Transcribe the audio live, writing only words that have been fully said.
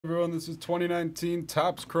Everyone, this is 2019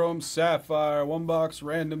 Topps Chrome Sapphire. One box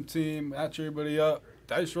random team. Match everybody up.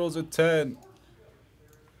 Dice rolls at 10.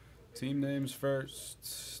 Team names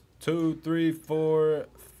first. 2, 3, 4,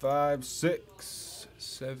 5, 6,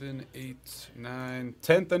 7, 8, 9.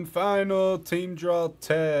 10th and final. Team draw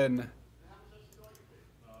 10.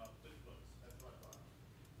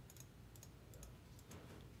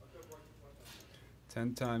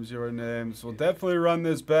 Ten times your names. We'll definitely run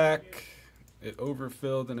this back. It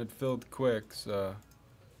overfilled and it filled quick, so.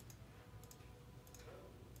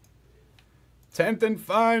 10th and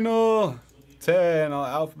final. 10.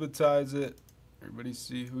 I'll alphabetize it. Everybody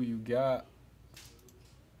see who you got.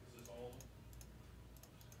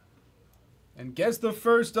 And guess the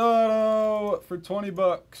first auto for 20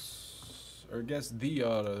 bucks. Or guess the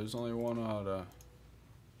auto. There's only one auto.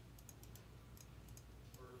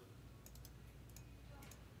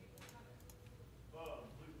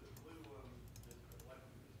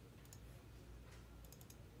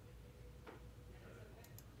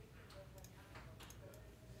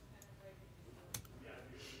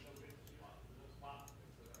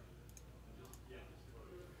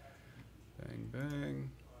 Bang,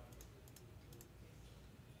 bang.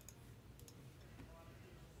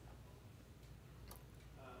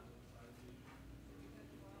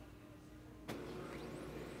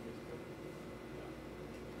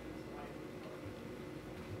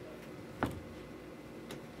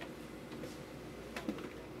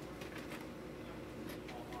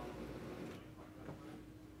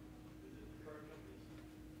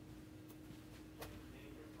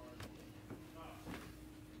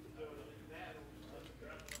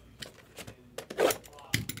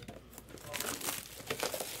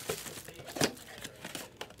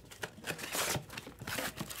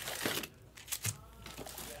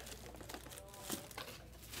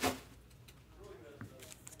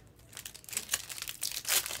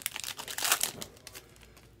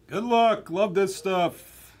 Good luck. Love this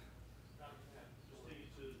stuff.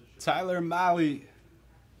 Tyler Mahle,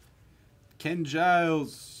 Ken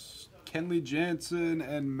Giles, Kenley Jansen,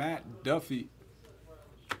 and Matt Duffy.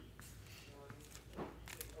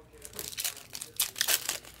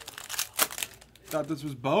 Thought this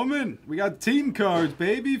was Bowman. We got team cards,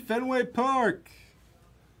 baby. Fenway Park.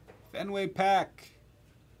 Fenway Pack.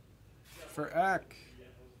 For Ack.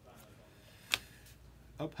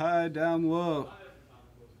 Up high, down low.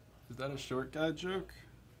 Is that a short guy joke?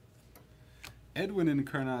 Edwin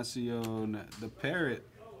Encarnacion, the Parrot.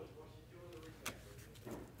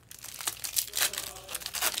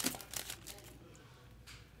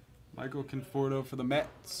 Michael Conforto for the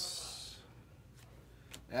Mets.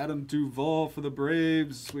 Adam Duvall for the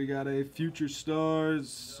Braves. We got a Future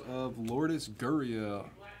Stars of Lourdes Gurriel.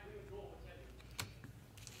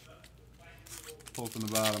 Pull from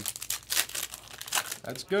the bottom.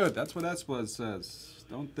 That's good. That's what Esplez says.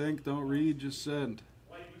 Don't think, don't read, just send.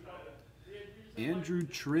 Andrew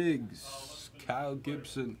Triggs, Kyle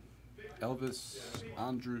Gibson, Elvis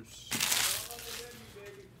Andrus.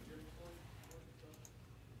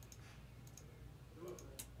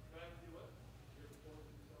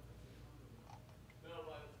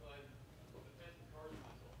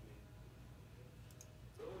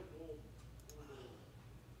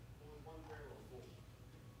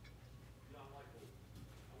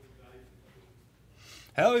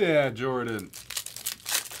 Hell yeah, Jordan.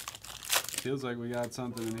 Feels like we got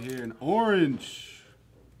something in here. An orange.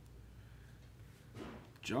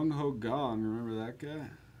 Jung Ho Gong, remember that guy?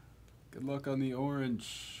 Good luck on the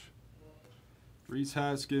orange. Reese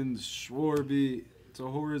Haskins, Schwarby. It's a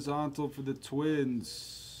horizontal for the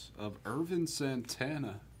Twins of Irvin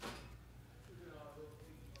Santana.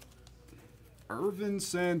 Irvin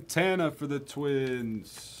Santana for the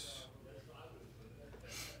Twins.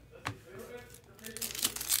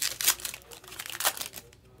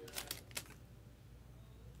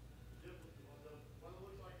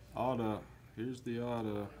 Auto. Here's the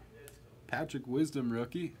auto. Patrick Wisdom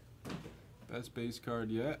rookie. Best base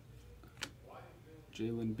card yet.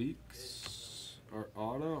 Jalen Beeks. Our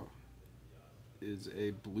auto is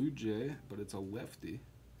a Blue Jay, but it's a lefty.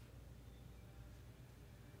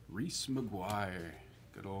 Reese McGuire.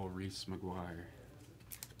 Good old Reese McGuire.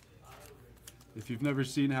 If you've never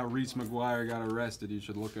seen how Reese McGuire got arrested, you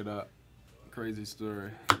should look it up. Crazy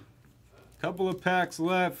story. Couple of packs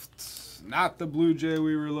left. Not the Blue Jay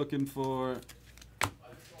we were looking for.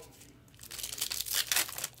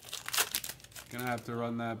 Gonna have to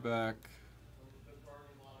run that back.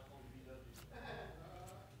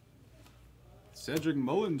 Cedric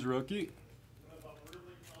Mullins rookie.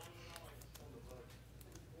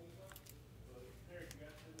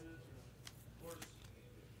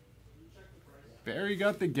 Barry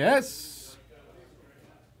got the guess.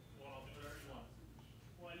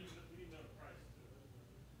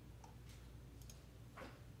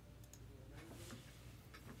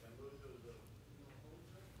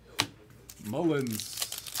 Mullins.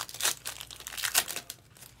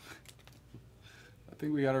 I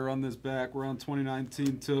think we got to run this back. We're on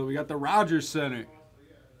 2019 too. We got the Rogers Center.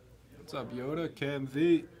 What's up, Yoda? Cam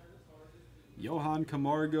V. Johan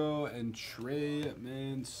Camargo and Trey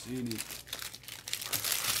Mancini.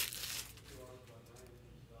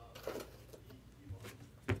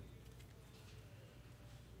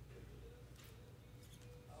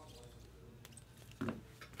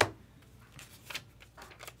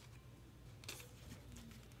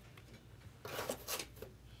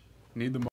 Need the